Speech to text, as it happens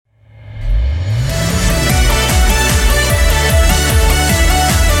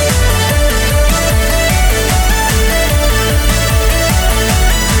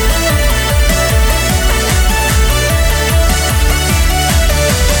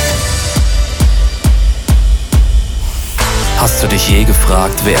Hast du dich je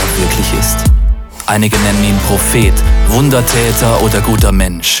gefragt, wer er wirklich ist? Einige nennen ihn Prophet, Wundertäter oder guter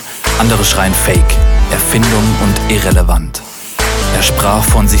Mensch. Andere schreien Fake, Erfindung und irrelevant. Er sprach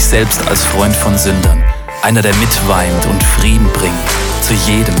von sich selbst als Freund von Sündern. Einer, der mitweint und Frieden bringt zu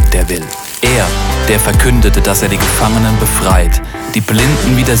jedem, der will. Er, der verkündete, dass er die Gefangenen befreit, die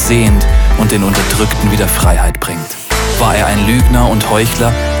Blinden wieder sehend und den Unterdrückten wieder Freiheit bringt. War er ein Lügner und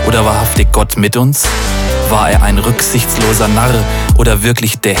Heuchler oder wahrhaftig Gott mit uns? War er ein rücksichtsloser Narr oder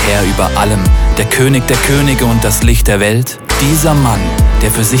wirklich der Herr über allem, der König der Könige und das Licht der Welt? Dieser Mann,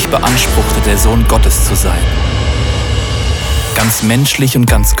 der für sich beanspruchte, der Sohn Gottes zu sein. Ganz menschlich und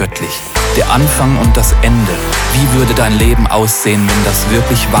ganz göttlich. Der Anfang und das Ende. Wie würde dein Leben aussehen, wenn das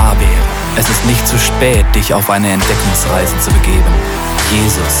wirklich wahr wäre? Es ist nicht zu spät, dich auf eine Entdeckungsreise zu begeben.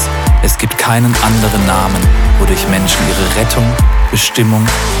 Jesus. Es gibt keinen anderen Namen, wodurch Menschen ihre Rettung, Bestimmung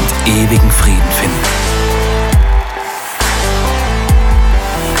und ewigen Frieden finden.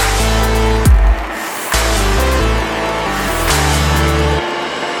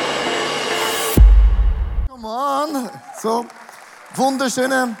 Come on! So,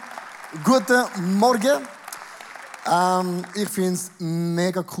 wunderschönen guten Morgen. Ich finde es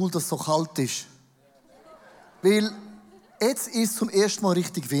mega cool, dass es so kalt ist. Weil jetzt ist es zum ersten Mal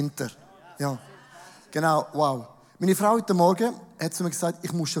richtig Winter. Ja, genau, wow. Meine Frau heute Morgen hat zu mir gesagt,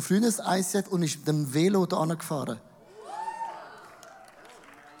 ich muss schon früh ins ICF und ist mit dem Velo da gefahren.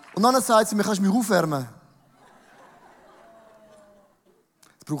 Und dann sagt sie mir, kannst du mich aufwärmen?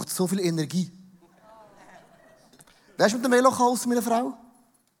 Es braucht so viel Energie. Wer ist mit dem Velo gekommen, außer meiner Frau?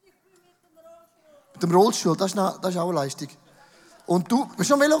 Mit dem Rollstuhl, das ist auch eine Leistung. Und du,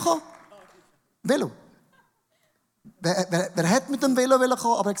 bist du am Velo gekommen? Velo? Wer hat mit dem Velo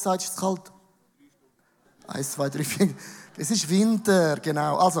kommen, aber er hat gesagt, es ist kalt? 1, 2, 3, 4. Es ist Winter,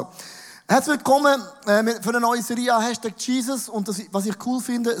 genau. Also, herzlich willkommen für eine neue Serie Hashtag Jesus. Und das, was ich cool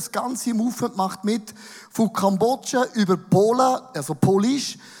finde, das ganze Movement macht mit von Kambodscha über Polen, also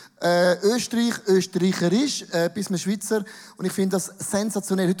Polisch, Österreich, Österreicherisch, bis zum Schweizer. Und ich finde das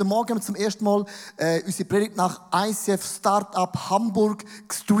sensationell. Heute Morgen haben wir zum ersten Mal unsere Predigt nach ICF Startup Hamburg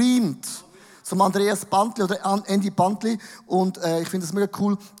gestreamt. Zum Andreas Bantli oder Andy Bantli. Und ich finde das mega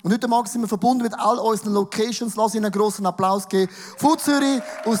cool. Und heute Morgen sind wir verbunden mit all unseren Locations. Lass ihnen einen grossen Applaus geben. Von Zürich,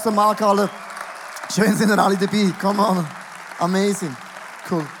 aus der Markthalle. Schön sind ihr alle dabei. Come on. Amazing.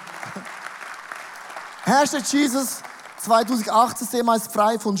 Cool. Hashtag Jesus 2018, das Thema ist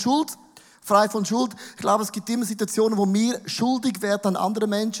Frei von Schuld. Frei von Schuld. Ich glaube, es gibt immer Situationen, wo wir schuldig werden an andere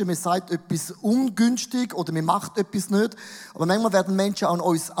Menschen. Wir sagt etwas ungünstig oder wir macht etwas nicht. Aber manchmal werden Menschen an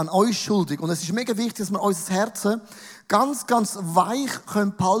uns schuldig. Und es ist mega wichtig, dass wir unser Herz ganz, ganz weich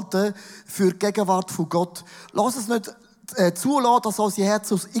behalten können für die Gegenwart von Gott. Lass es nicht zulassen, dass unsere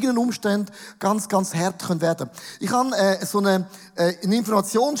Herzen aus irgendeinem Umstand ganz, ganz hart werden können. Ich habe so einen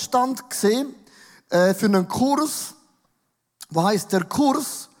Informationsstand gesehen für einen Kurs, wo heißt der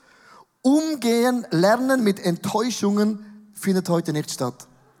Kurs Umgehen, Lernen mit Enttäuschungen findet heute nicht statt.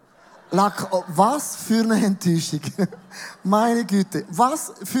 Was für eine Enttäuschung. Meine Güte,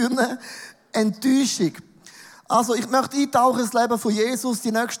 was für eine Enttäuschung. Also ich möchte eintauchen ins Leben von Jesus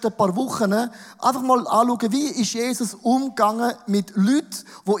die nächsten paar Wochen. Einfach mal anschauen, wie ist Jesus umgegangen mit Leuten,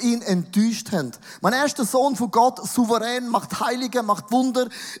 die ihn enttäuscht haben. Mein erster Sohn von Gott, souverän, macht Heilige, macht Wunder,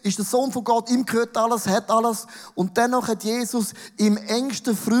 ist der Sohn von Gott, ihm gehört alles, hat alles. Und dennoch hat Jesus im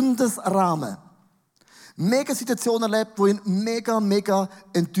engsten Freundesrahmen mega Situationen erlebt, die ihn mega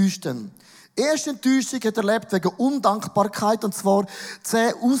enttäuscht haben. Erste Enttäuschung hat er erlebt wegen Undankbarkeit, und zwar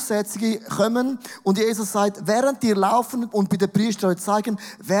 10 Aussätzige kommen und Jesus sagt, während ihr laufen und bei den Priestern euch zeigen,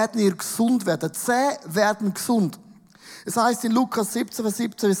 werden ihr gesund werden. 10 werden gesund. Es heißt in Lukas 17, Vers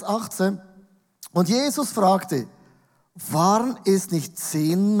 17 bis 18, und Jesus fragte, waren es nicht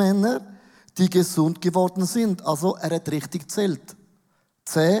 10 Männer, die gesund geworden sind? Also er hat richtig gezählt.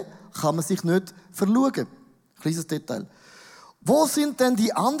 10 kann man sich nicht verluggen. Kleines Detail. Wo sind denn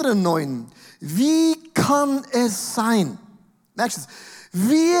die anderen 9? Wie kann es sein? Merkst du es?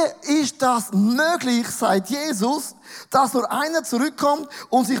 Wie ist das möglich, sagt Jesus, dass nur einer zurückkommt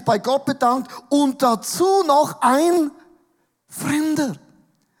und sich bei Gott bedankt und dazu noch ein Fremder?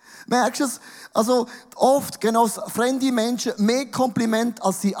 Merkst du es? Also oft geben uns fremde Menschen mehr Kompliment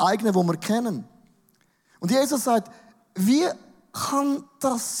als die eigenen, die wir kennen. Und Jesus sagt, wie kann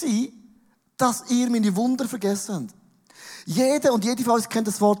das sein, dass ihr meine Wunder vergessen habt? Jeder und jede von uns kennt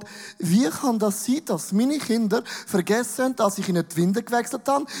das Wort, wie kann das sein, dass meine Kinder vergessen, dass ich ihnen die Winde gewechselt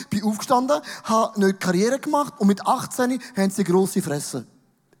habe, bin aufgestanden, habe nicht Karriere gemacht und mit 18 haben sie grosse Fresse.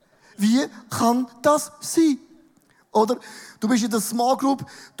 Wie kann das sein? Oder? Du bist in der Small Group,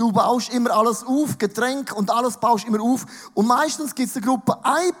 du baust immer alles auf, Getränk und alles baust immer auf. Und meistens gibt es eine Gruppe,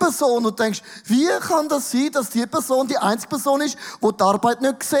 eine Person und du denkst, wie kann das sein, dass die Person die einzige Person ist, die die Arbeit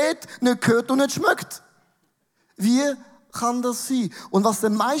nicht sieht, nicht hört und nicht schmeckt? Wie kann das sein? Und was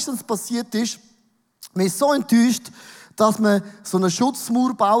dann meistens passiert ist, man ist so enttäuscht, dass man so eine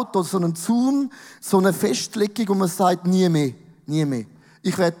Schutzmauer baut oder so einen Zaun, so eine Festlegung und man sagt, nie mehr, nie mehr.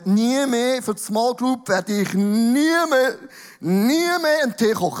 Ich werde nie mehr für die Small Group, werde ich nie mehr einen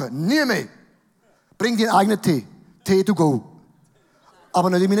Tee kochen. Nie mehr. Bring deinen eigenen Tee. Tee to go. Aber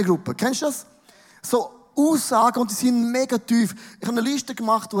nicht in meiner Gruppe. Kennst du das? So Aussagen, und die sind mega tief. Ich habe eine Liste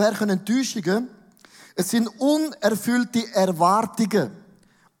gemacht, woher können Enttäuschungen. Es sind unerfüllte Erwartungen.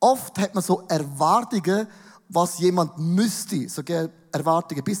 Oft hat man so Erwartungen, was jemand müsste. So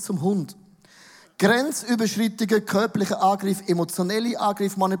Erwartungen bis zum Hund. Grenzüberschreitungen, körperlicher Angriff, emotionelle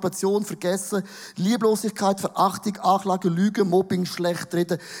Angriff, Manipulation, Vergessen, Lieblosigkeit, Verachtung, Anklage, Lügen, Mobbing,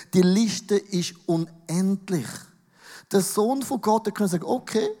 Schlechtreden. Die Liste ist unendlich. Der Sohn von Gott, der kann sagen,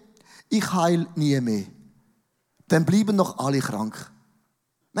 okay, ich heile nie mehr. Dann bleiben noch alle krank.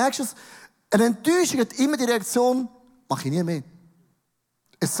 Merkst du es? Eine Enttäuschung hat immer die Reaktion, mach ich nie mehr.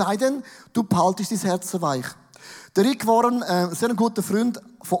 Es sei denn, du behaltest dein Herz weich. Der Rick Warren, ein sehr guter Freund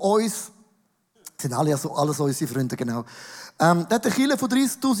von uns, sind alles unsere Freunde, genau. Der hat eine Kirche von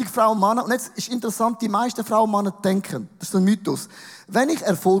 30'000 Frauen und Männern. Und jetzt ist interessant, die meisten Frauen und Männer denken, das ist ein Mythos, wenn ich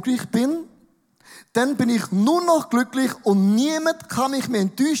erfolgreich bin, dann bin ich nur noch glücklich und niemand kann mich mehr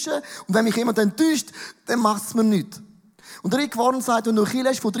enttäuschen. Und wenn mich jemand enttäuscht, dann macht es mir nichts. Und der Rick Warren sagt, wenn du eine Kirche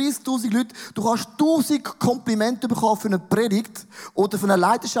hast von 30'000 Leuten, du kannst 1000 Komplimente bekommen für eine Predigt oder für eine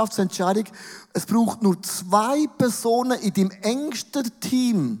Leidenschaftsentscheidung. Es braucht nur 2 Personen in deinem engsten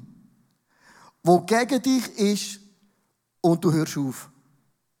Team, wo gegen dich ist und du hörst auf.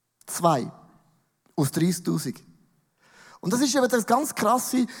 2 aus 30'000. Und das ist eben das ganz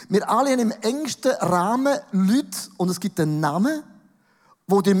Krasse. Wir alle haben im engsten Rahmen Leute und es gibt einen Namen,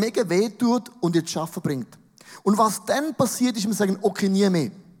 der dir mega wehtut und dir zu arbeiten bringt. Und was dann passiert ist, wir sagen, okay, nie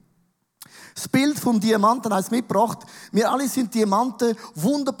mehr. Das Bild vom Diamanten heißt mitgebracht. Wir alle sind Diamanten,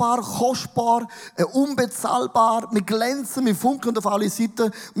 wunderbar, kostbar, unbezahlbar. Wir glänzen, wir funkeln auf alle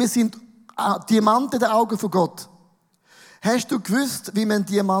Seiten. Wir sind Diamanten in den Augen von Gott. Hast du gewusst, wie man einen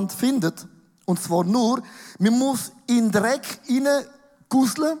Diamant findet? Und zwar nur, man muss in den Dreck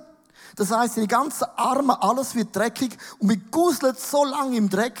hineingusseln. Das heisst, die ganzen Arme, alles wird dreckig. Und man gusselt so lange im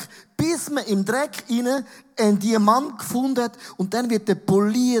Dreck, bis man im Dreck hinein einen Diamant gefunden hat. Und dann wird er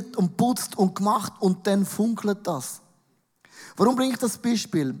poliert und putzt und gemacht und dann funkelt das. Warum bringe ich das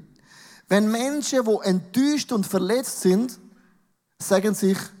Beispiel? Wenn Menschen, die enttäuscht und verletzt sind, sagen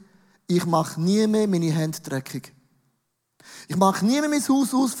sich, ich mache nie mehr meine Hände dreckig. Ich mache nie mehr mein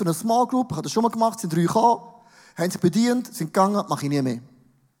Haus aus für eine Small Group. Ich habe das schon mal gemacht, sind 3 gekommen, haben sich bedient, sind gegangen, mache ich nie mehr.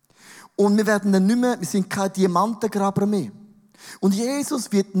 Und wir werden dann nicht mehr, wir sind kein Diamantengraber mehr. Und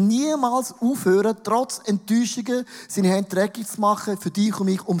Jesus wird niemals aufhören, trotz Enttäuschungen, seine Hände dreckig zu machen, für dich und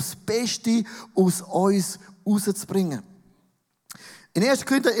mich, um das Beste aus uns rauszubringen. In 1.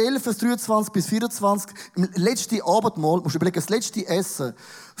 Korinther 11, Vers 23 bis 24, im letzten Abendmahl, musst du überlegen, das letzte Essen,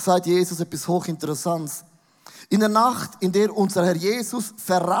 sagt Jesus etwas hochinteressantes. In der Nacht, in der unser Herr Jesus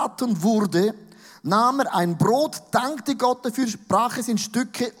verraten wurde, nahm er ein Brot, dankte Gott dafür, sprach es in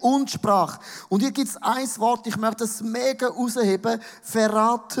Stücke und sprach. Und hier gibt es ein Wort, ich möchte das mega rausheben,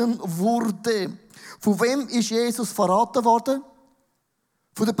 verraten wurde. Von wem ist Jesus verraten worden?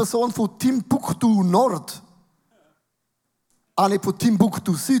 Von der Person von Timbuktu Nord. Auch nicht von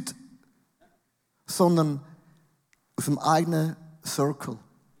Timbuktu Süd, sondern aus dem eigenen Circle.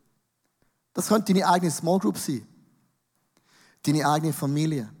 Das könnte deine eigene Small Group sein. Deine eigene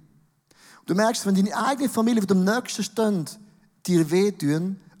Familie. Du merkst, wenn deine eigene Familie, die dem Nächsten steht, dir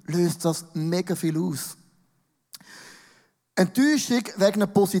wehtun, löst das mega viel aus. Enttäuschung wegen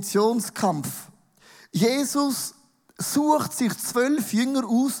einem Positionskampf. Jesus sucht sich 12 Jünger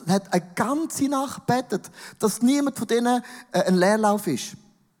aus und hat eine ganze Nacht gebetet, dass niemand von denen ein Leerlauf ist.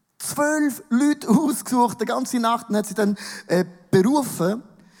 12 Leute ausgesucht, eine ganze Nacht, und hat sie dann berufen.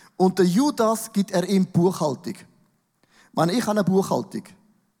 Und der Judas gibt er ihm Buchhaltung. Ich meine, ich habe eine Buchhaltung.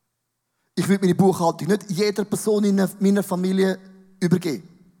 Ich würde meine Buchhaltung nicht jeder Person in meiner Familie übergeben.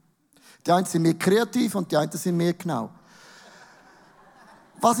 Die einen sind mehr kreativ und die anderen sind mehr genau.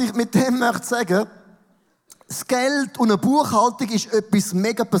 Was ich mit dem möchte sagen, das Geld und eine Buchhaltung ist etwas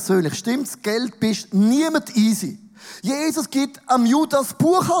mega persönlich. Stimmt's? Geld bist niemand easy. Jesus gibt am Judas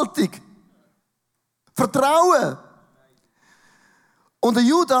Buchhaltung. Vertrauen. Und der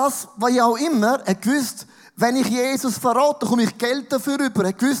Judas, was ja auch immer, hat gewusst, wenn ich Jesus verrate, komme ich Geld dafür über.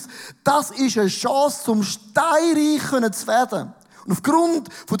 Er gewusst, das ist eine Chance, zum steinreich zu werden. Und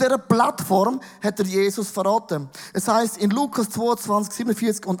aufgrund von dieser Plattform hat er Jesus verraten. Es heißt in Lukas 22,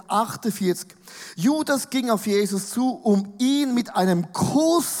 47 und 48, Judas ging auf Jesus zu, um ihn mit einem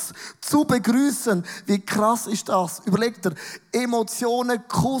Kuss zu begrüßen. Wie krass ist das? Überleg dir, Emotionen,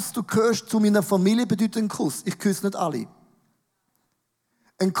 Kuss, du gehörst zu meiner Familie, bedeutet ein Kuss. Ich küsse nicht alle.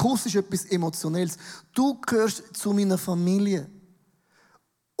 Ein Kuss ist etwas Emotionelles. Du gehörst zu meiner Familie.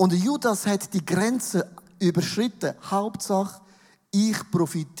 Und Judas hat die Grenze überschritten. Hauptsache, ich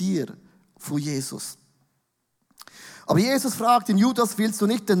profitiere von Jesus. Aber Jesus fragt ihn, Judas, willst du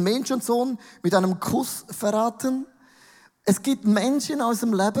nicht den Menschensohn mit einem Kuss verraten? Es gibt Menschen in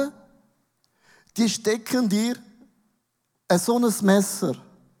unserem Leben, die stecken dir so ein Messer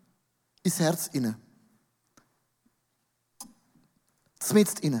ins Herz hinein.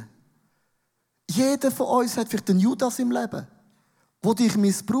 Zmitzt rein. Jeder von uns hat vielleicht einen Judas im Leben, der dich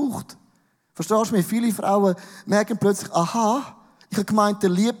missbraucht. Verstehst du mich? Viele Frauen merken plötzlich, aha, ich habe gemeint, er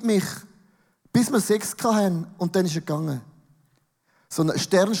liebt mich, bis wir Sex hatten und dann ist er gegangen. So ein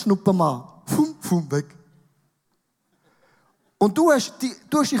Sternschnuppenmann. Weg. Und du hast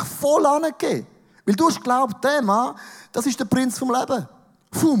dich voll angegeben. Weil du hast geglaubt, der Mann, das ist der Prinz vom Leben.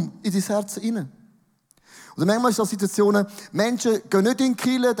 In dein Herz rein. Und manchmal ist das Situationen, Menschen gehen nicht in die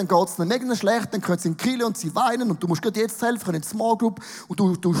Kirche, dann geht es ihnen mega schlecht, dann können sie in die Kirche und sie weinen und du musst gerade jetzt helfen, in die Small Group und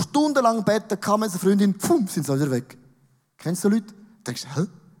du stundenlang beten, kam eine Freundin, sind sie wieder weg. Kennst du Leute? Du denkst, hä?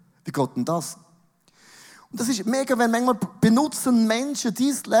 Wie geht denn das? Und das ist mega, wenn manchmal benutzen Menschen dein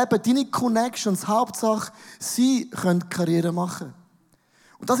Leben, deine Connections, Hauptsache, sie können Karriere machen.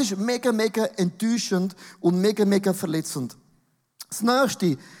 Und das ist mega, mega enttäuschend und mega, mega verletzend. Das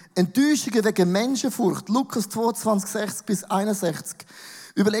Nächste, Enttäuschungen wegen Menschenfurcht. Lukas 22, 60 bis 61.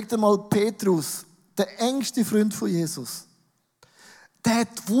 Überleg dir mal Petrus, der engste Freund von Jesus. Der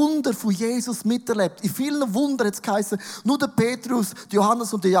hat Wunder von Jesus miterlebt. In vielen Wundern hat es geheißen, nur der Petrus, der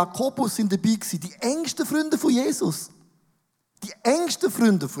Johannes und der Jakobus sind dabei gewesen. Die engsten Freunde von Jesus. Die engsten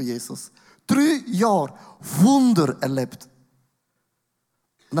Freunde von Jesus. 3 Jahre Wunder erlebt.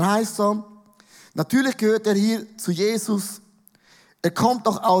 Und dann heisst es, natürlich gehört er hier zu Jesus. Er kommt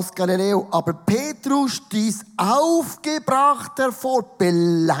doch aus Galiläa, aber Petrus stieß aufgebracht hervor,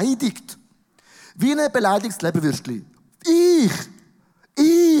 beleidigt. Wie ein beleidigtes Leberwürstchen. Ich.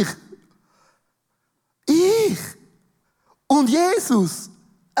 Und Jesus.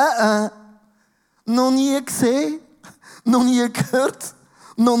 Noch nie gesehen, noch nie gehört,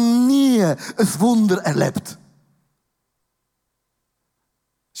 noch nie ein Wunder erlebt.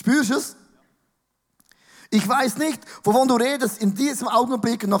 Spürst du es? Ich weiß nicht, wovon du redest. In diesem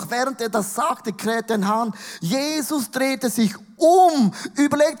Augenblick, noch während er das sagte, krähte ein Hahn. Jesus drehte sich um.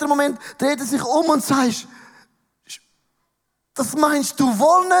 Überleg dir einen Moment, drehte sich um und sagst, das meinst du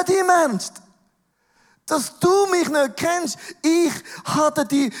wohl nicht im Ernst? Dass du mich nicht kennst.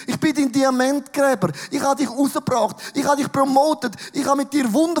 Ich bin dein Diamantgräber. Ich habe dich rausgebracht. Ich habe dich promotet. Ich habe mit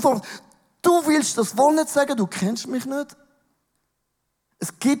dir Wunder vorgebracht. Du willst das wohl nicht sagen, du kennst mich nicht?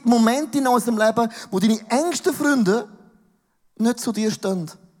 Es gibt Momente in unserem Leben, wo deine engsten Freunde nicht zu dir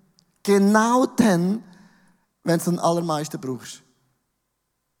stehen. Genau dann, wenn du es am allermeisten brauchst.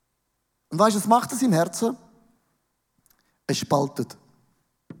 Und weißt du, was macht das im Herzen? Es spaltet.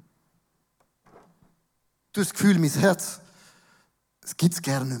 Du hast das Gefühl, mein Herz, es gibt es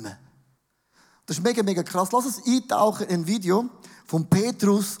gerne nicht mehr. Das ist mega, mega krass. Lass uns eintauchen in ein Video von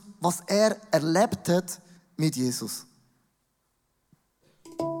Petrus, was er erlebt hat mit Jesus.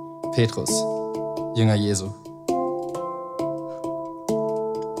 Petrus, Jünger Jesu.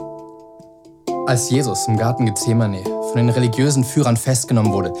 Als Jesus im Garten Gethsemane von den religiösen Führern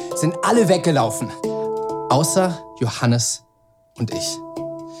festgenommen wurde, sind alle weggelaufen, außer Johannes und ich.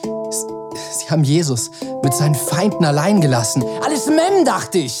 Sie haben Jesus mit seinen Feinden allein gelassen. Alles Mem,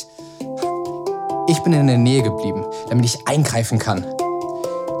 dachte ich. Ich bin in der Nähe geblieben, damit ich eingreifen kann.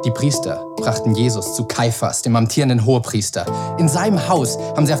 Die Priester brachten Jesus zu Kaiphas, dem amtierenden Hohepriester. In seinem Haus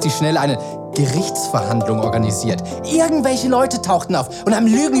haben sie auf die Schnelle eine Gerichtsverhandlung organisiert. Irgendwelche Leute tauchten auf und haben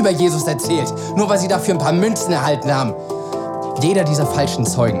Lügen über Jesus erzählt, nur weil sie dafür ein paar Münzen erhalten haben. Jeder dieser falschen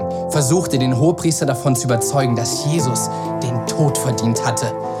Zeugen versuchte, den Hohepriester davon zu überzeugen, dass Jesus den Tod verdient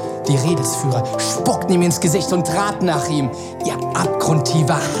hatte. Die Rädelsführer spuckten ihm ins Gesicht und traten nach ihm. Ihr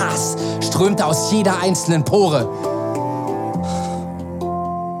abgrundtiefer Hass strömte aus jeder einzelnen Pore.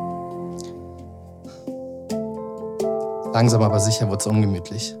 Langsam aber sicher wurde es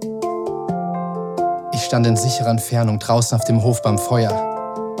ungemütlich. Ich stand in sicherer Entfernung draußen auf dem Hof beim Feuer.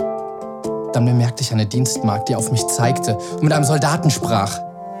 Dann bemerkte ich eine Dienstmagd, die auf mich zeigte und mit einem Soldaten sprach.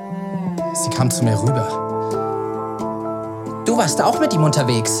 Sie kam zu mir rüber. Du warst auch mit ihm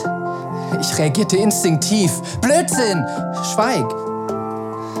unterwegs. Ich reagierte instinktiv. Blödsinn! Schweig!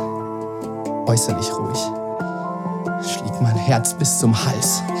 Äußerlich ruhig. Schlief mein Herz bis zum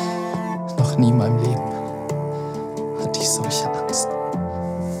Hals. Noch nie in meinem Leben hatte ich solche Angst.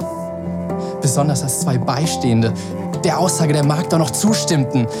 Besonders als zwei Beistehende der Aussage der Magd auch noch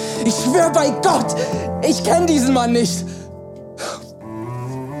zustimmten. Ich schwöre bei Gott, ich kenne diesen Mann nicht.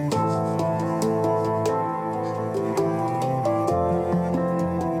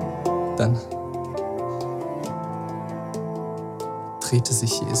 Dann drehte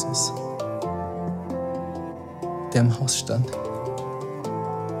sich Jesus, der im Haus stand,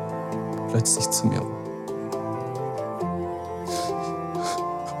 plötzlich zu mir um.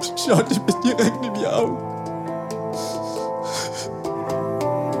 Schaute mir direkt in die Augen.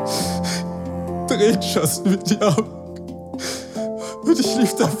 Tränen schossen mir die Augen. Und ich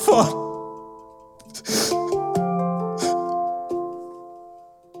lief davon.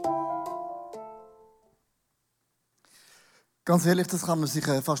 Ganz ehrlich, das kann man sich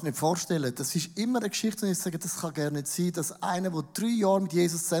fast nicht vorstellen. Das ist immer eine Geschichte, und ich sage, das kann gerne nicht sein, dass einer, der 3 Jahre mit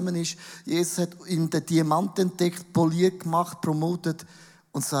Jesus zusammen ist, Jesus hat ihn den Diamant entdeckt, poliert gemacht, promotet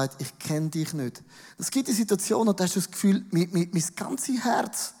und sagt, ich kenne dich nicht. Es gibt die Situation, und da hast du das Gefühl, mein ganzes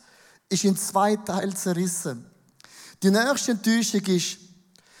Herz ist in 2 Teile zerrissen. Die nächste Enttäuschung ist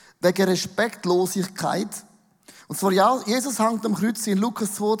wegen Respektlosigkeit. Und zwar, ja, Jesus hängt am Kreuz in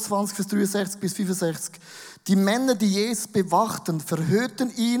Lukas 22, Vers 63 bis 65. Die Männer, die Jesus bewachten,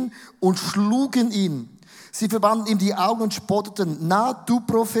 verhörten ihn und schlugen ihn. Sie verbanden ihm die Augen und spotteten. Na, du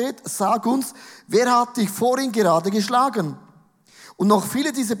Prophet, sag uns, wer hat dich vorhin gerade geschlagen? Und noch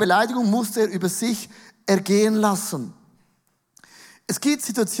viele dieser Beleidigungen musste er über sich ergehen lassen. Es gibt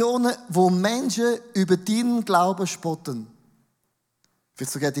Situationen, wo Menschen über deinen Glauben spotten.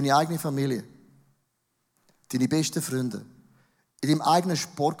 Vielleicht sogar deine eigene Familie, deine besten Freunde, in deinem eigenen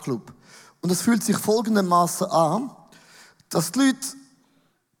Sportclub. Und es fühlt sich folgendermaßen an, dass die Leute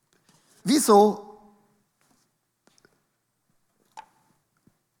wieso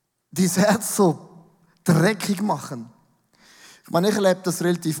dein Herz so dreckig machen. Ich meine, ich erlebe das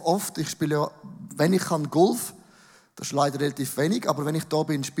relativ oft. Ich spiele ja, wenn ich kann, Golf. Das ist leider relativ wenig, aber wenn ich da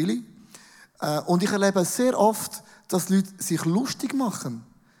bin, spiele ich. Und ich erlebe sehr oft, dass Leute sich lustig machen,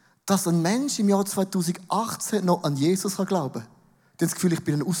 dass ein Mensch im Jahr 2018 noch an Jesus glauben kann. Die haben das Gefühl, ich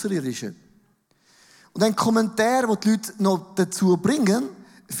bin ein Außerirdischer. Und ein Kommentar, den die Leute noch dazu bringen,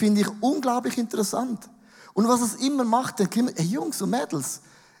 finde ich unglaublich interessant. Und was es immer macht, dann kommen hey Jungs und Mädels,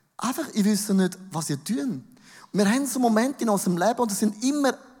 einfach, ihr wisst nicht, was ihr tut. Und wir haben so Momente in unserem Leben, und es sind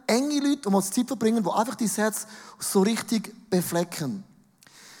immer enge Leute, die uns Zeit verbringen, die einfach dein Herz so richtig beflecken.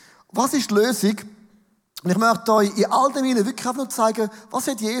 Was ist die Lösung? Und ich möchte euch in all dem wirklich einfach nur zeigen, was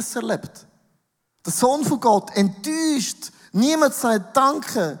hat Jesus erlebt? Der Sohn von Gott, enttäuscht, niemand sagt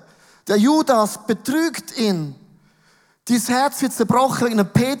Danke. Der Judas betrügt ihn. Dein Herz wird zerbrochen wegen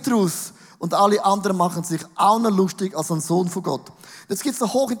einem Petrus. Und alle anderen machen sich auch noch lustig als ein Sohn von Gott. Jetzt gibt es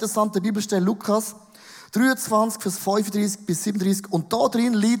eine hochinteressante Bibelstelle, Lukas 23, Vers 35 bis 37. Und da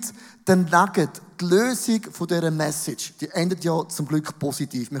drin liegt der Nugget, die Lösung von dieser Message. Die endet ja zum Glück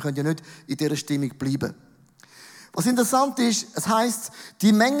positiv. Wir können ja nicht in dieser Stimmung bleiben. Was interessant ist, es heisst,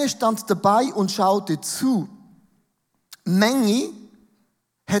 die Menge stand dabei und schaute zu. Menge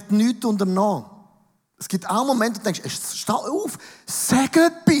hat nichts unternommen. Es gibt auch Momente, wo du denkst, steh auf, sag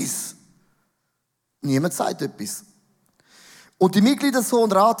etwas. Niemand sagt etwas. Und die Mitglieder des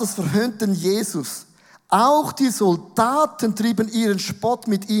Hohen Rates verhöhnten Jesus. Auch die Soldaten trieben ihren Spott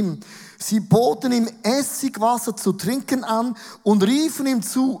mit ihm. Sie boten ihm Essigwasser zu trinken an und riefen ihm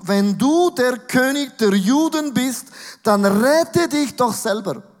zu, wenn du der König der Juden bist, dann rette dich doch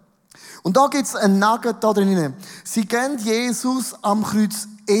selber. Und da gibt es ein Nugget da drin. Sie geben Jesus am Kreuz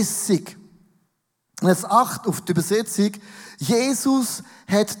Essig. Und jetzt acht auf die Übersetzung. Jesus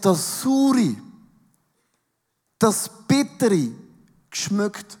hat das Suri, das Bittere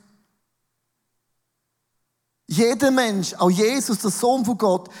geschmückt. Jeder Mensch, auch Jesus, der Sohn von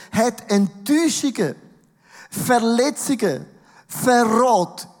Gott, hat Enttäuschungen, Verletzungen,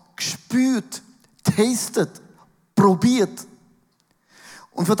 Verrat gespürt, tastet, probiert.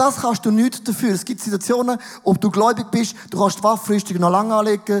 Und für das kannst du nichts dafür. Es gibt Situationen, ob du gläubig bist, du kannst die Waffenrüstung noch lange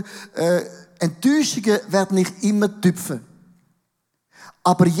anlegen. Enttäuschungen werden nicht immer tüpfen.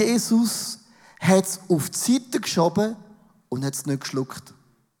 Aber Jesus hat es auf die Seite geschoben und hat es nicht geschluckt.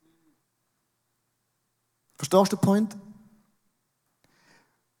 Verstehst du den Point?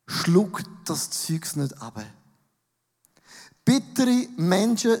 Schluck das Zeugs nicht ab. Bittere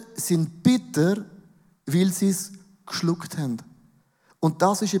Menschen sind bitter, weil sie es geschluckt haben. Und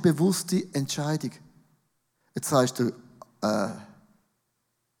das ist eine bewusste Entscheidung. Jetzt sagst du,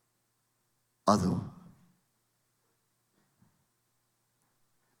 Also,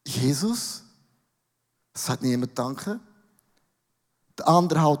 Jesus sagt niemand Danke. Der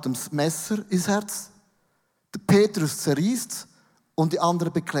andere haut ihm das Messer ins Herz. Der Petrus zerreißt es und die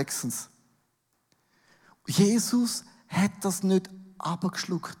anderen beklecksen es. Jesus hat das nicht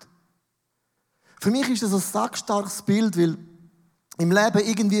abgeschluckt. Für mich ist das ein sackstarkes Bild, weil im Leben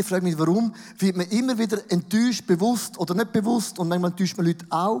irgendwie, frage ich mich, warum, wird man immer wieder enttäuscht, bewusst oder nicht bewusst, und manchmal enttäuscht man Leute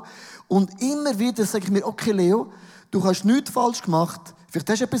auch. Und immer wieder sage ich mir, okay Leo, du hast nichts falsch gemacht, vielleicht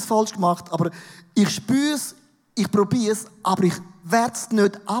hast du etwas falsch gemacht, aber ich spüre es, ich probiere es, aber ich werde es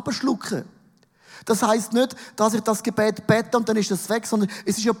nicht abschlucken. Das heisst nicht, dass ich das Gebet bete und dann ist es weg, sondern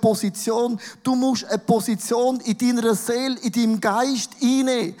es ist eine Position. Du musst eine Position in deiner Seele, in deinem Geist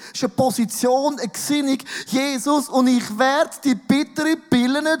einnehmen. Es ist eine Position, eine Gesinnung. Jesus, und ich werde die bittere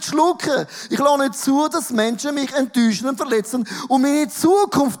Pille nicht schlucken. Ich lasse nicht zu, dass Menschen mich enttäuschen und verletzen und meine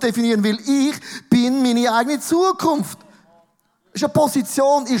Zukunft definieren, weil ich bin meine eigene Zukunft. Es ist eine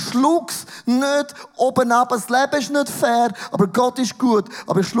Position, ich schluck's nicht oben ab. Das Leben ist nicht fair, aber Gott ist gut.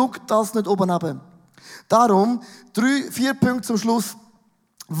 Aber ich schluck das nicht oben ab. Darum, 4 Punkte zum Schluss.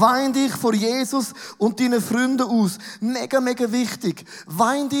 Wein dich vor Jesus und deinen Freunden aus. Mega, mega wichtig.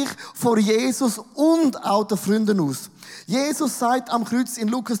 Wein dich vor Jesus und auch den Freunden aus. Jesus sagt am Kreuz in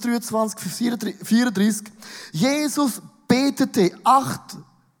Lukas 23, 34, Jesus betete.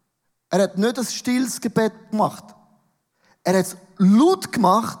 Er hat nicht ein stilles Gebet gemacht. Er hat es laut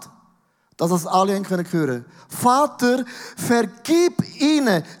gemacht, dass es alle hören können. Vater, vergib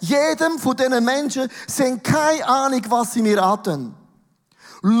ihnen, jedem von diesen Menschen, sie haben keine Ahnung, was sie mir antun.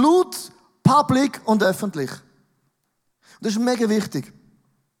 Laut, public und öffentlich. Und das ist mega wichtig.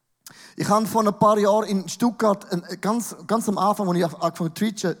 Ich habe vor ein paar Jahren in Stuttgart, ganz am Anfang, als ich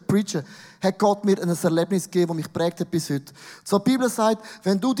angefangen zu preachen, hat Gott mir ein Erlebnis gegeben, das mich prägt hat bis heute. So, die Bibel sagt,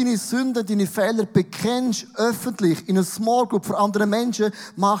 wenn du deine Sünden, deine Fehler bekennst, öffentlich, in einer Small Group für andere Menschen,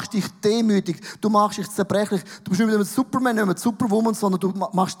 machst dich demütig, du machst dich zerbrechlich. Du bist nicht mehr ein Superman, nicht mehr ein Superwoman, sondern du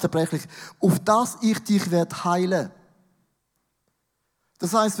machst dich zerbrechlich. Auf das ich dich werde heilen.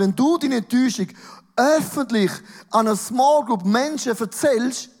 Das heisst, wenn du deine Enttäuschung öffentlich an einer Small Group Menschen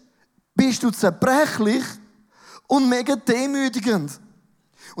erzählst, bist du zerbrechlich und mega demütigend.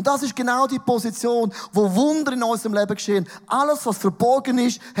 Und das ist genau die Position, wo Wunder in unserem Leben geschehen. Alles, was verborgen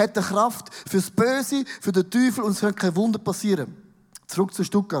ist, hat eine Kraft fürs Böse, für den Teufel, und es können keine Wunder passieren. Zurück zu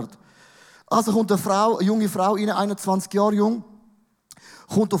Stuttgart. Also kommt eine junge Frau rein, 21 Jahre jung,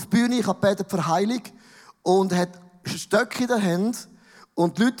 kommt auf die Bühne, ich habe gebetet für Heilung und hat Stöcke in der Hand.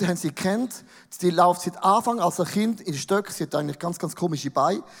 Und die Leute haben sie gekannt. Sie läuft seit Anfang als ein Kind in Stöcken. Sie hat eigentlich ganz, ganz komische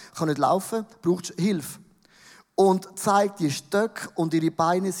Beine, kann nicht laufen, braucht Hilfe. Und zeigt die Stöcke und ihre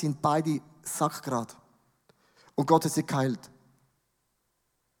Beine sind beide sackgerad. Und Gott hat sie geheilt.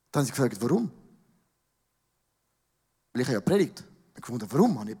 Dann haben sie gefragt, warum? Weil ich habe ja predigt. Ich habe gefunden,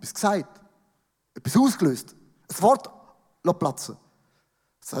 warum? Habe ich etwas gesagt? Etwas ausgelöst? Ein Wort platzen.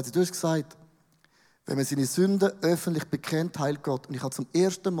 Das hat sie durchgesagt. Wenn man seine Sünden öffentlich bekennt, heilt Gott. Und ich habe zum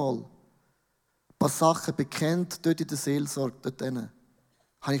ersten Mal ein paar Sachen bekennt, dort in der Seelsorge, dort drinnen.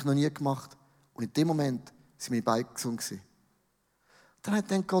 Habe ich noch nie gemacht. Und in dem Moment sind meine Beine gesund gewesen. Dann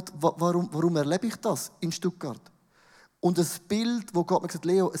hat dann Gott, warum erlebe ich das in Stuttgart? Und das Bild, wo Gott mir gesagt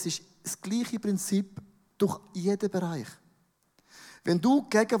hat, Leo, es ist das gleiche Prinzip durch jeden Bereich. Wenn du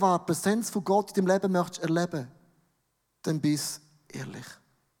Gegenwart, Präsenz von Gott in deinem Leben möchtest erleben, dann bist du ehrlich.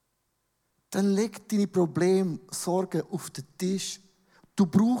 Dann leg deine Probleme, Sorgen auf den Tisch. Du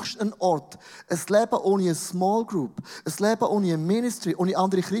brauchst einen Ort. Ein Leben ohne eine Small Group, ein Leben ohne ein Ministry, ohne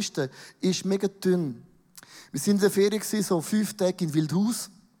andere Christen, ist mega dünn. Wir waren in der Ferien, so 5 Tage in Wildhaus,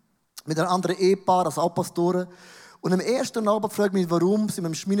 mit einem anderen Ehepaar, als auch Pastoren. Und am ersten Abend fragte ich mich, warum, sind wir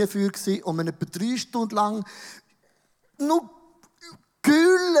im Schminenfeuer gewesen, und wir etwa 3 Stunden lang nur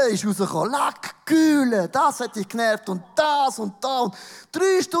Gülle ist rausgekommen. Lackgülle. Das hat dich genervt und das und da. Und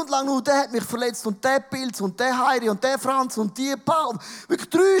 3 Stunden lang nur, der hat mich verletzt und der Pilz und der Heiri und der Franz und die Paul. Wirklich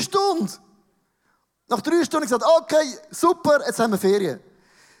 3 Stunden. Nach 3 Stunden habe ich gesagt, okay, super, jetzt haben wir Ferien.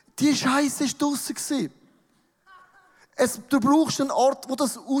 Die Scheiße war draussen. Du brauchst einen Ort, wo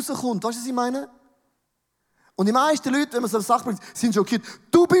das rauskommt. Weißt du, was ich meine? Und die meisten Leute, wenn man so eine Sache bringt, sind schockiert.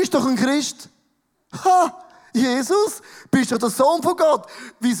 Du bist doch ein Christ. Ha! Jesus, bist du der Sohn von Gott?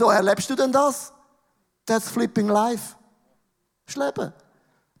 Wieso erlebst du denn das? That's flipping life. Das ist Leben.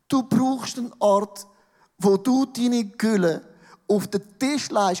 Du brauchst einen Ort, wo du deine Gülle auf den Tisch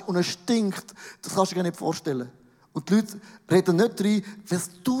legst und es stinkt. Das kannst du dir gar nicht vorstellen. Und die Leute reden nicht rein, was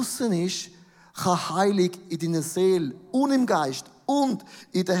draussen ist, kann Heilung in deiner Seele und im Geist und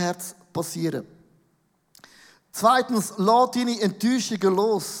in deinem Herz passieren. Zweitens, lass deine Enttäuschungen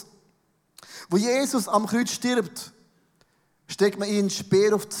los. Wo Jesus am Kreuz stirbt, steckt man ihn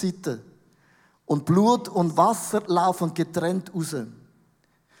Speer auf die Seite. Und Blut und Wasser laufen getrennt raus. Und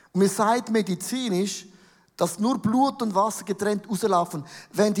man sagt medizinisch, dass nur Blut und Wasser getrennt rauslaufen,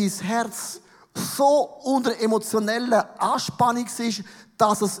 wenn dein Herz so unter emotioneller Anspannung ist,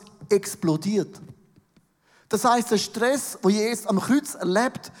 dass es explodiert. Das heisst, der Stress, den Jesus am Kreuz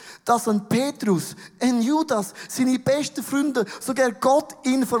erlebt, dass ein Petrus, ein Judas, seine besten Freunde, sogar Gott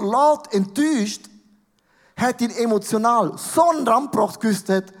ihn verlässt, enttäuscht, hat ihn emotional so einen Rampenbruch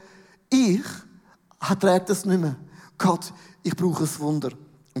gewusst, ich trägt das nicht mehr. Gott, ich brauche ein Wunder.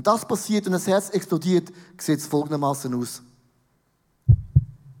 Und das passiert, wenn das Herz explodiert, sieht es folgendermaßen aus.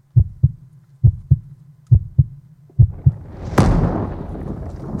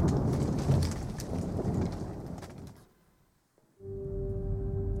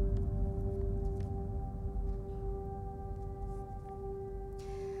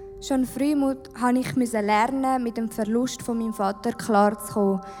 Schon früh musste ich lernen, mit dem Verlust von meinem Vater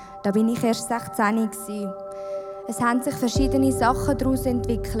klarzukommen. Da war ich erst 16 gewesen. Es haben sich verschiedene Sachen daraus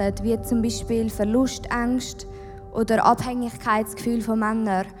entwickelt, wie zum Beispiel Verlustängste oder Abhängigkeitsgefühl von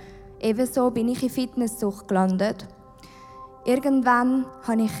Männern. Ebenso bin ich in Fitnesssucht gelandet. Irgendwann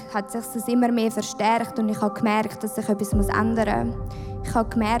hat sich das immer mehr verstärkt und ich habe gemerkt, dass sich etwas ändern muss. Ich habe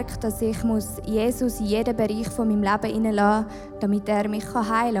gemerkt, dass ich Jesus in jeden Bereich von meinem Leben hineinlassen muss, damit er mich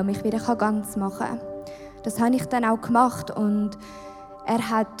heilen kann und mich wieder ganz machen kann. Das habe ich dann auch gemacht und er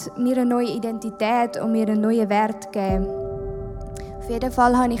hat mir eine neue Identität und mir einen neuen Wert gegeben. Auf jeden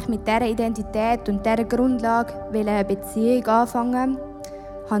Fall habe ich mit dieser Identität und dieser Grundlage eine Beziehung anfangen.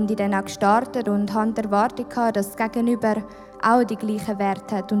 Habe die dann auch gestartet und hatte die Erwartung, dass das Gegenüber auch die gleichen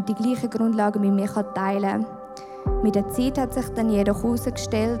Werte hat und die gleichen Grundlagen mit mir teilen kann. Mit der Zeit hat sich dann jedoch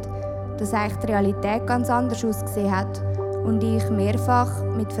herausgestellt, dass eigentlich die Realität ganz anders ausgesehen hat und ich mehrfach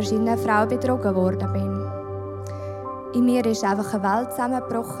mit verschiedenen Frauen betrogen worden bin. In mir ist einfach eine Welt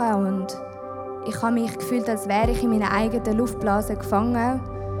zusammengebrochen und ich habe mich gefühlt, als wäre ich in meiner eigenen Luftblase gefangen.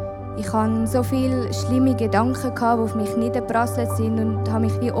 Ich hatte so viele schlimme Gedanken, die auf mich niedergeprasselt sind und habe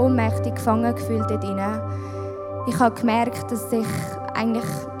mich wie ohnmächtig gefangen gefühlt dort drin. Ich habe gemerkt, dass ich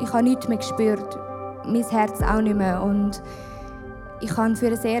habe nichts mehr gespürt, mein Herz auch nicht mehr. Und ich habe für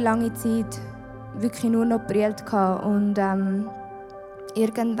eine sehr lange Zeit wirklich nur noch gebrüllt. Und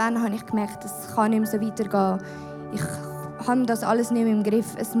irgendwann habe ich gemerkt, es kann nicht mehr so weitergehen. Ich habe das alles nicht mehr im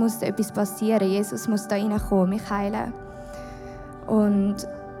Griff. Es muss etwas passieren. Jesus muss da reinkommen, mich heilen. Und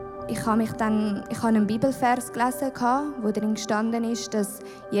ich habe einen Bibelvers gelesen, wo darin gestanden ist, dass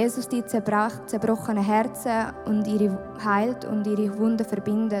Jesus die zerbrochenen Herzen und ihre heilt und ihre Wunden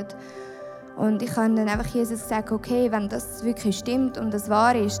verbindet. Und ich habe dann einfach Jesus gesagt, okay, wenn das wirklich stimmt und das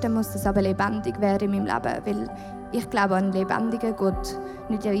wahr ist, dann muss das aber lebendig werden in meinem Leben, weil ich glaube an einen lebendigen Gott,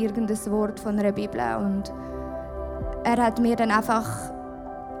 nicht an irgendein Wort von einer Bibel. Und er hat mir dann einfach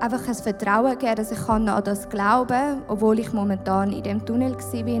ein Vertrauen gegeben, dass ich an das glauben kann, obwohl ich momentan in dem Tunnel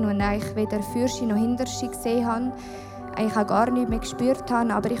war und eigentlich weder Fürsche noch Hintersche gesehen habe. Ich habe gar nichts mehr gespürt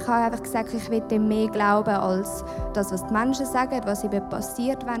habe, aber ich habe einfach gesagt, ich will dem mehr glauben als das, was die Menschen sagen, was eben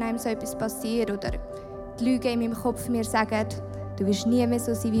passiert, wenn einem so etwas passiert. Oder die Lügen in meinem Kopf mir sagen, du wirst nie mehr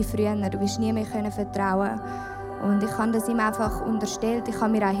so sein wie früher, du wirst nie mehr vertrauen. Und ich habe das ihm einfach unterstellt. Ich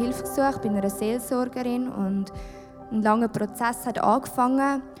habe mir auch Hilfe gesucht, ich bin eine Seelsorgerin und ein langer Prozess hat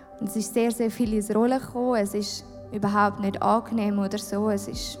angefangen. Und es ist sehr, sehr viel ins Rollen gekommen. Es ist überhaupt nicht angenehm oder so.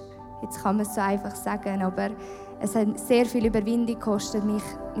 Jetzt kann man es so einfach sagen, aber es hat sehr viel Überwindung gekostet, mich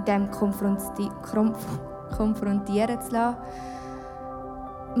mit dem konfrontieren zu lassen.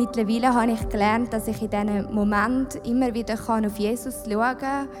 Mittlerweile habe ich gelernt, dass ich in diesem Moment immer wieder auf Jesus schauen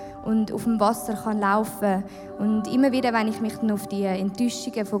kann und auf dem Wasser laufen kann. Und immer wieder, wenn ich mich dann auf die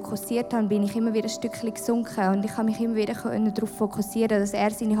Enttäuschungen fokussiert habe, bin ich immer wieder ein Stückchen gesunken. Und ich habe mich immer wieder darauf fokussieren, dass er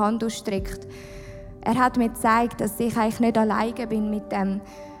seine Hand ausstreckt. Er hat mir gezeigt, dass ich eigentlich nicht alleine bin mit dem,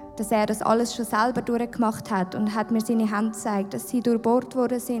 dass er das alles schon selber durchgemacht hat. Und hat mir seine Hand gezeigt, dass sie durchbohrt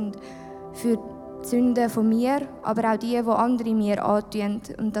worden sind für die Sünden von mir, aber auch die andere mir antun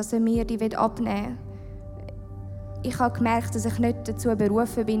und dass er mir die abnehmen will. Ich habe gemerkt, dass ich nicht dazu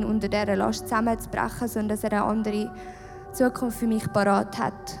berufen bin, unter dieser Last zusammenzubrechen, sondern dass er eine andere Zukunft für mich parat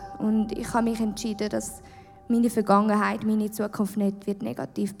hat. Und ich habe mich entschieden, dass meine Vergangenheit meine Zukunft nicht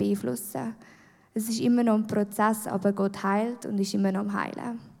negativ beeinflussen wird. Es ist immer noch ein Prozess, aber Gott heilt und ist immer noch am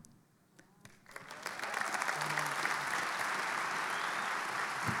Heilen.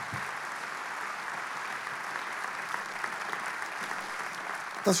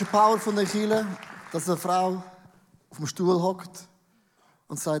 Das ist die Power von der Kirche, dass eine Frau auf dem Stuhl hockt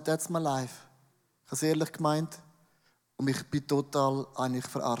und sagt, that's my life. habe es ehrlich gemeint und ich bin total eigentlich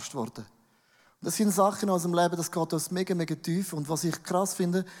verarscht worden. Und das sind Sachen in unserem Leben, das geht uns mega, mega tief. Und was ich krass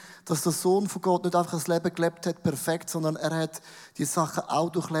finde, dass der Sohn von Gott nicht einfach das Leben gelebt hat, perfekt, sondern er hat die Sachen auch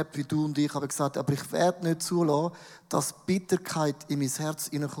durchlebt, wie du und ich. Aber gesagt, aber ich werde nicht zulassen, dass Bitterkeit in mein Herz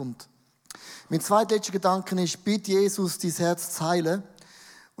hineinkommt. Mein zweitletzter Gedanke ist, bitte Jesus, dein Herz zu heilen.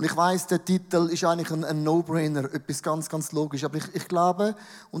 Und ich weiss, der Titel ist eigentlich ein No-Brainer, etwas ganz, ganz logisch. Aber ich glaube,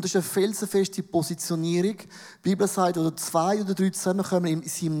 und das ist eine felsenfeste Positionierung, die Bibel sagt, oder 2 oder 3 zusammenkommen in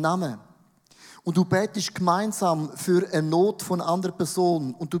seinem Namen. Und du betest gemeinsam für eine Not von einer anderen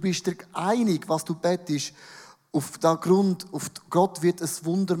Person. Und du bist dir einig, was du betest. Auf den Grund, auf Gott wird es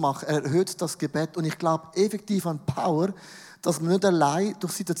Wunder machen. Er erhöht das Gebet. Und ich glaube effektiv an Power, dass man nicht allein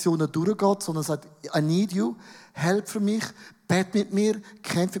durch Situationen durchgeht, sondern sagt, I need you, help für mich, bet mit mir,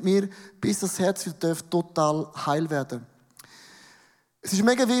 kämpf mit mir, bis das Herz wieder total heil werden. Es ist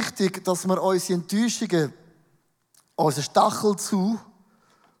mega wichtig, dass wir unsere Enttäuschungen, unseren Stachel zu,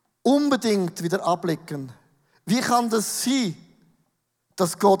 unbedingt wieder ablegen. Wie kann das sein,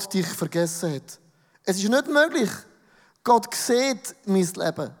 dass Gott dich vergessen hat? Es ist nicht möglich. Gott sieht mein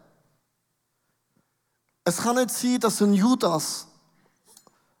Leben. Es kann nicht sein, dass ein Judas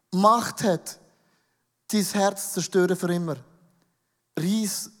Macht hat, dein Herz zu zerstören für immer.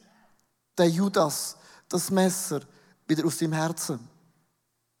 Reiss der Judas das Messer wieder aus deinem Herzen.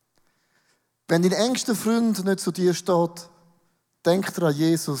 Wenn dein engster Freund nicht zu dir steht, denk daran,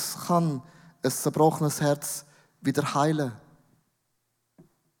 Jesus kann ein zerbrochenes Herz wieder heilen.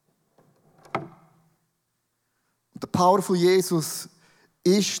 Und die Power von Jesus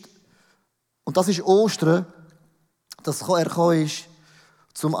ist, und das ist Ostern, dass er gekommen ist,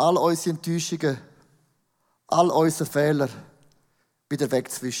 um all unsere Enttäuschungen, all unsere Fehler wieder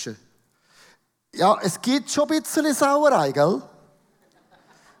wegzuwischen. Ja, es gibt schon ein bisschen Sauerei, gell?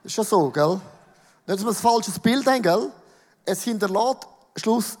 Das ist schon so, gell? Nicht, dass wir ein falsches Bild haben, gell? Es hinterlässt am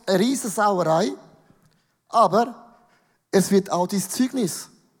Schluss eine riesige Sauerei, aber es wird auch dein Zeugnis.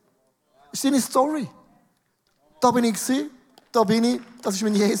 Das ist deine Story. Da bin ich gewesen, da bin ich, das ist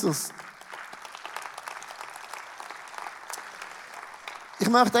mein Jesus. Ich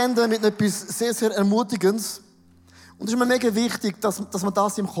möchte enden mit etwas sehr, sehr Ermutigendes. Und es ist mir mega wichtig, dass man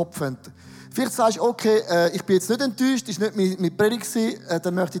das im Kopf hat. Vielleicht sagst du, okay, ich bin jetzt nicht enttäuscht, das war nicht meine Predigt,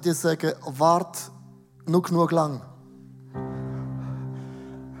 dann möchte ich dir sagen, warte noch genug lang.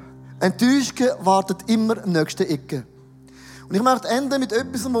 Enttäuschung wartet immer am nächsten Ecke. Und ich möchte enden mit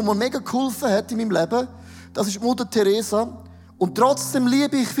etwas, was mir mega geholfen hat in meinem Leben. Das ist Mutter Teresa. Und trotzdem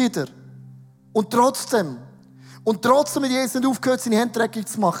liebe ich wieder. Und trotzdem mit Jesus nicht aufgehört, seine Hände dreckig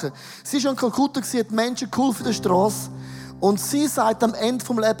zu machen. Sie war in Kalkutta, hat Menschen geholfen in der Straße. Und sie sagt am Ende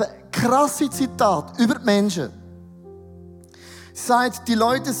des Lebens krasse Zitat über die Menschen. Sie sagt, die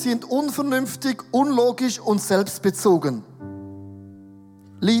Leute sind unvernünftig, unlogisch und selbstbezogen.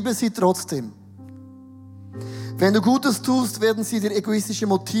 Liebe sie trotzdem. Wenn du Gutes tust, werden sie dir egoistische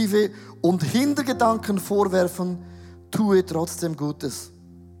Motive und Hintergedanken vorwerfen. Tue trotzdem Gutes.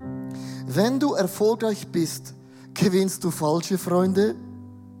 Wenn du erfolgreich bist, gewinnst du falsche Freunde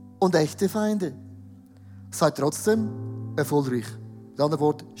und echte Feinde. Sei trotzdem erfolgreich. Mit anderen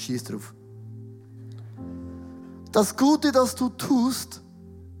Worten, schieß drauf. Das Gute, das du tust,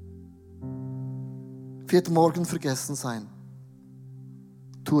 wird morgen vergessen sein.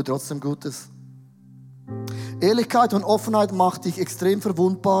 Tue trotzdem Gutes. Ehrlichkeit und Offenheit macht dich extrem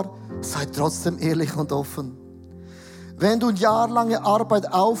verwundbar. Sei trotzdem ehrlich und offen. Wenn du jahrelange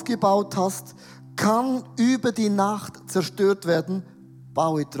Arbeit aufgebaut hast, kann über die Nacht zerstört werden.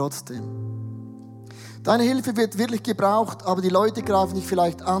 Baue trotzdem. Deine Hilfe wird wirklich gebraucht, aber die Leute greifen dich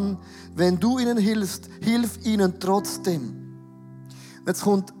vielleicht an. Wenn du ihnen hilfst, hilf ihnen trotzdem. Jetzt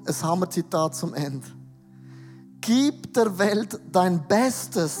kommt ein Hammerzitat zum Ende. Gib der Welt dein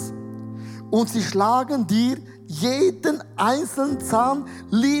Bestes und sie schlagen dir jeden einzelnen Zahn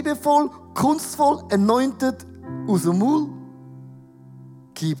liebevoll, kunstvoll, anointed aus dem Maul.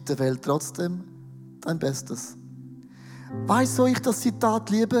 Gib der Welt trotzdem dein Bestes. Weißt du, ich das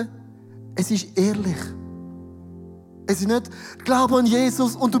Zitat liebe? Es ist ehrlich. Es ist nicht, glaube an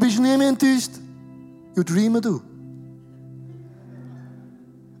Jesus und du bist nie mehr enttäuscht. You dream du.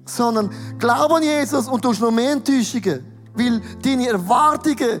 Sondern glaube an Jesus und du hast noch mehr Enttäuschungen. Weil deine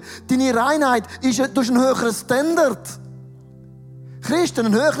Erwartungen, deine Reinheit, du hast einen höheren Standard. Christen,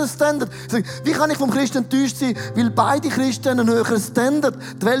 einen höheren Standard. Wie kann ich vom Christen enttäuscht sein? Weil beide Christen einen höheren Standard.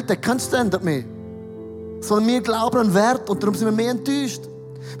 Die Welt hat keinen Standard mehr. Sondern wir glauben an Wert und darum sind wir mehr enttäuscht.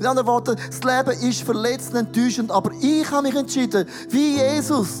 Mit anderen Worten, das Leben ist verletzend, enttäuschend, aber ich habe mich entschieden, wie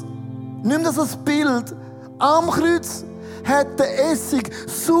Jesus. Nimm das als Bild. Am Kreuz hat der Essig,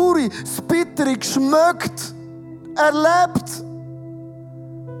 saure, das Bittere geschmeckt, erlebt.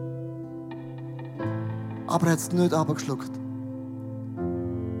 Aber er hat es nicht abgeschluckt.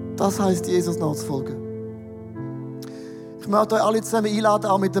 Das heisst, Jesus nachzufolgen. Ich möchte euch alle zusammen einladen,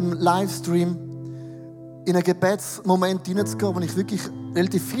 auch mit dem Livestream in einen Gebetsmoment hineinzugehen, wo ich wirklich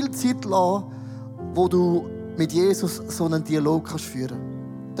relativ viel Zeit lasse, wo du mit Jesus so einen Dialog kannst führen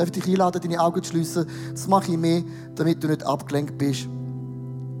kannst. Darf ich dich einladen, deine Augen zu schliessen? Das mache ich mehr, damit du nicht abgelenkt bist.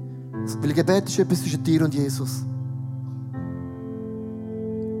 Weil Gebet ist etwas zwischen dir und Jesus.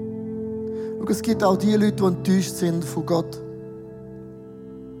 Schau, es gibt auch die Leute, die enttäuscht sind von Gott.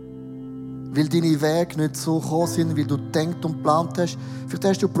 Weil deine Wege nicht so gekommen sind, wie du gedacht und geplant hast. Vielleicht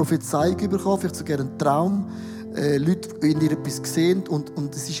hast du eine Prophezeiung bekommen, vielleicht sogar einen Traum. Leute in dir etwas gesehen und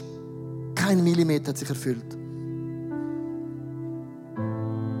es ist kein Millimeter hat sich erfüllt.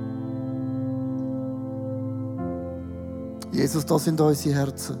 Jesus, das sind unsere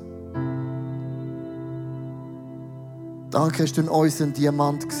Herzen. Danke, hast du in uns einen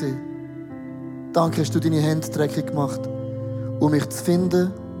Diamant gesehen. Danke, hast du deine Hände dreckig gemacht, um mich zu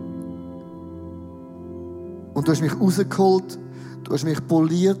finden. Und du hast mich rausgeholt, du hast mich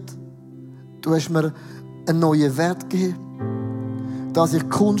poliert, du hast mir einen neuen Wert gegeben, dass ich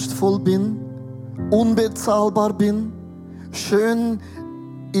kunstvoll bin, unbezahlbar bin, schön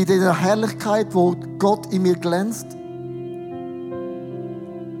in dieser Herrlichkeit, wo Gott in mir glänzt.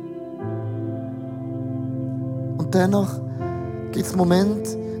 Und dennoch gibt es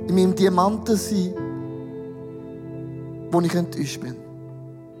Momente in meinem Diamantensein, wo ich enttäuscht bin.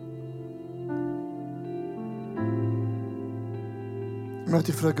 Ich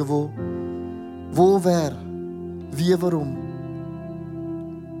möchte dich fragen, wo, wer, wie, warum?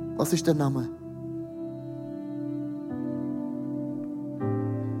 Was ist der Name?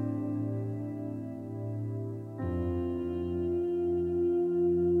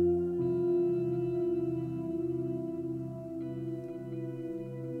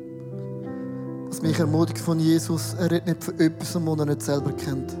 Was mich ermutigt von Jesus, er redet nicht von etwas, was er nicht selber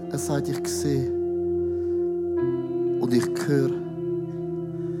kennt. Er sagt, ich sehe und ich höre.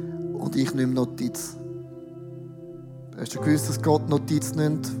 Und ich nehme Notiz. Hast du gewusst, dass Gott Notiz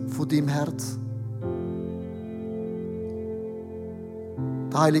nimmt von deinem Herz?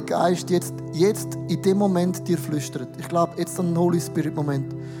 Der Heilige Geist jetzt in dem Moment dir flüstert. Ich glaube, jetzt ein Holy Spirit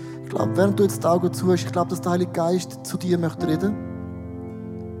Moment. Ich glaube, während du jetzt die Augen zuhast, ich glaube, dass der Heilige Geist zu dir möchte reden.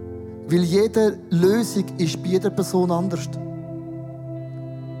 Weil jede Lösung ist bei jeder Person anders.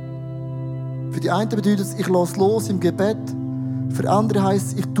 Für die einen bedeutet es, ich lasse los im Gebet. Für andere heisst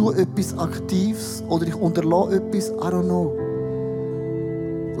es, ich tue etwas Aktives oder ich unterlasse etwas, I don't know.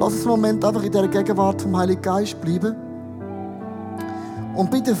 Lass uns einen Moment einfach in dieser Gegenwart vom Heiligen Geist bleiben.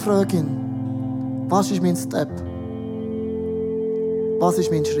 Und bitte frag ihn, was ist mein Step? Was ist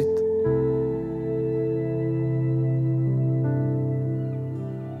mein Schritt?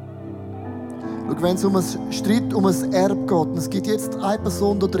 Schau, wenn es um einen Streit, um ein Erbe geht, und es gibt jetzt eine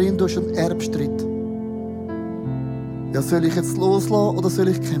Person da drin, du hast einen Erbstreit. Ja, soll ich jetzt loslassen oder soll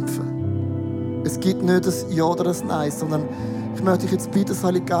ich kämpfen? Es gibt nicht ein Ja oder ein Nein, sondern ich möchte dich jetzt bitten, dass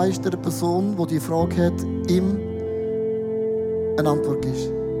Heilige Geist der Person, die die Frage hat, ihm eine Antwort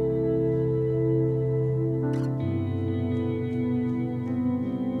gibt.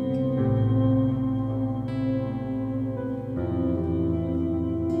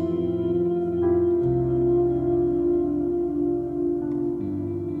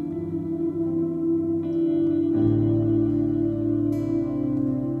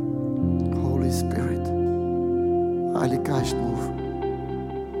 Heiliger Geist, move.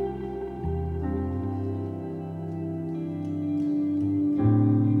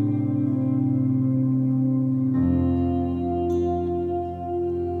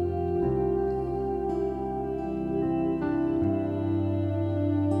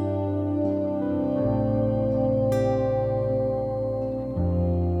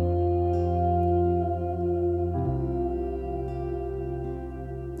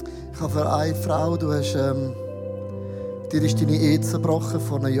 Ich habe für eine Frau, du hast dir ist deine Ehe zerbrochen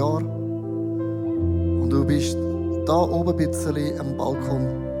vor einem Jahr. Und du bist da oben ein bisschen am Balkon.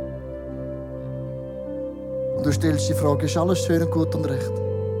 Und du stellst die Frage, ist alles schön und gut und recht?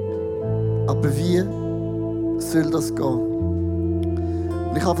 Aber wie soll das gehen?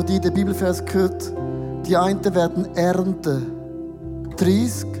 Und ich habe von dir den Bibelvers gehört, die einen werden ernten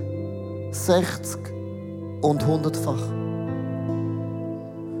 30, 60 und 100-fach.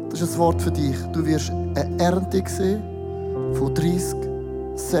 Das ist ein Wort für dich. Du wirst eine Ernte sehen von 30,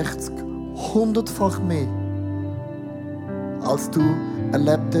 60, 100-fach mehr, als du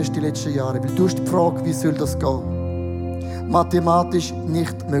erlebt hast die letzten Jahre. Weil du hast die Frage, wie soll das gehen? mathematisch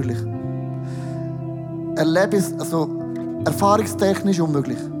nicht möglich. Erfahrungstechnisch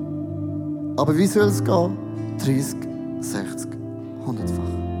unmöglich. Aber wie soll es gehen? 30, 60, 100-fach.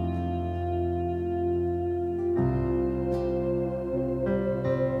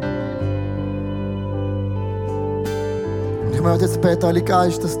 Und ich möchte jetzt beten, Heiliger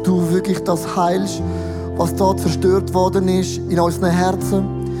Geist, dass du wirklich das heilst, was da zerstört worden ist in unseren Herzen.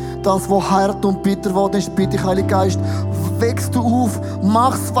 Das, was hart und bitter worden ist, bitte ich, Heiliger Geist, wächst du auf,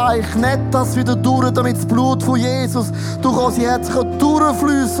 mach's weich, nicht das wieder durch, damit das Blut von Jesus durch unsere Herzen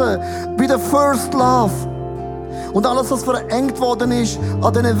durchfließen, wie der First Love. Und alles, was verengt worden ist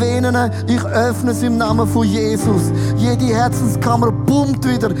an diesen Venen, ich öffne es im Namen von Jesus. Jede Herzenskammer pumpt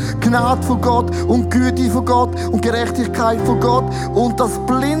wieder Gnade von Gott und Güte von Gott und Gerechtigkeit von Gott. Und das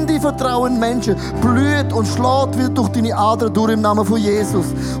blinde Vertrauen in Menschen blüht und schlägt wieder durch deine Adern durch im Namen von Jesus.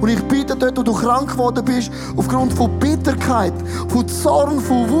 Und ich bitte dort, wo du krank geworden bist, aufgrund von Bitterkeit, von Zorn,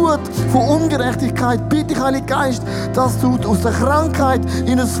 von Wut, von Ungerechtigkeit, bitte ich, Heiliger Geist, dass du aus der Krankheit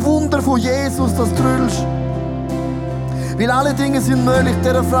in ein Wunder von Jesus das trüllst. Weil alle Dinge sind möglich,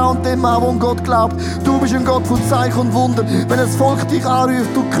 der Frau und dem Mann, der an Gott glaubt. Du bist ein Gott von Zeichen und Wunder. Wenn das Volk dich anruft,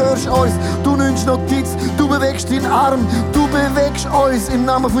 du hörst uns, du nimmst Notiz, du bewegst deinen Arm, du bewegst uns im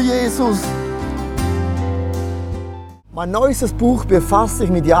Namen von Jesus. Mein neuestes Buch befasst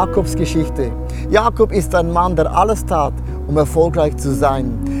sich mit Jakobs Geschichte. Jakob ist ein Mann, der alles tat, um erfolgreich zu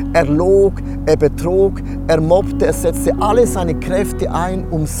sein. Er log, er betrog, er mobbte, er setzte alle seine Kräfte ein,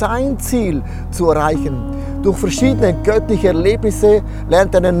 um sein Ziel zu erreichen. Durch verschiedene göttliche Erlebnisse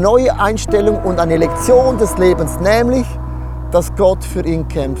lernt er eine neue Einstellung und eine Lektion des Lebens, nämlich, dass Gott für ihn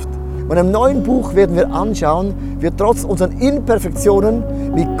kämpft. Und im neuen Buch werden wir anschauen, wie trotz unseren Imperfektionen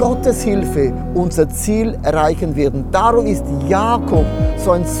mit Gottes Hilfe unser Ziel erreichen werden. Darum ist Jakob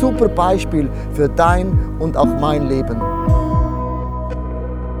so ein super Beispiel für dein und auch mein Leben.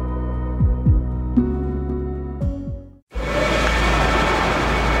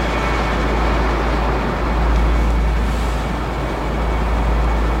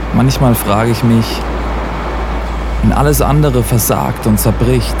 Manchmal frage ich mich, wenn alles andere versagt und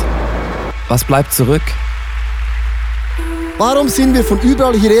zerbricht, was bleibt zurück? Warum sind wir von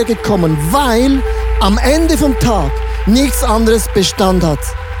überall hierher gekommen? Weil am Ende vom Tag nichts anderes Bestand hat.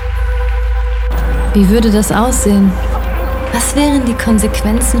 Wie würde das aussehen? Was wären die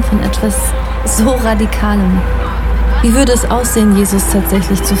Konsequenzen von etwas so Radikalem? Wie würde es aussehen, Jesus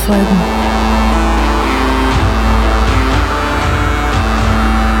tatsächlich zu folgen?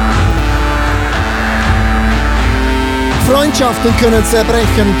 Freundschaften können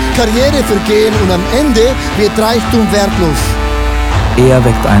zerbrechen, Karriere vergehen und am Ende wird Reichtum wertlos. Er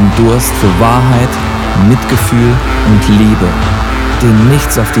weckt einen Durst für Wahrheit, Mitgefühl und Liebe, den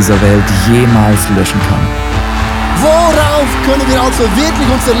nichts auf dieser Welt jemals löschen kann. Worauf können wir also wirklich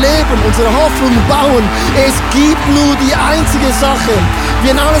unser Leben, unsere Hoffnung bauen? Es gibt nur die einzige Sache.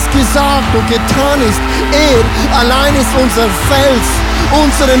 Wenn alles gesagt und getan ist, er allein ist unser Fels,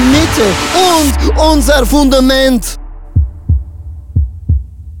 unsere Mitte und unser Fundament.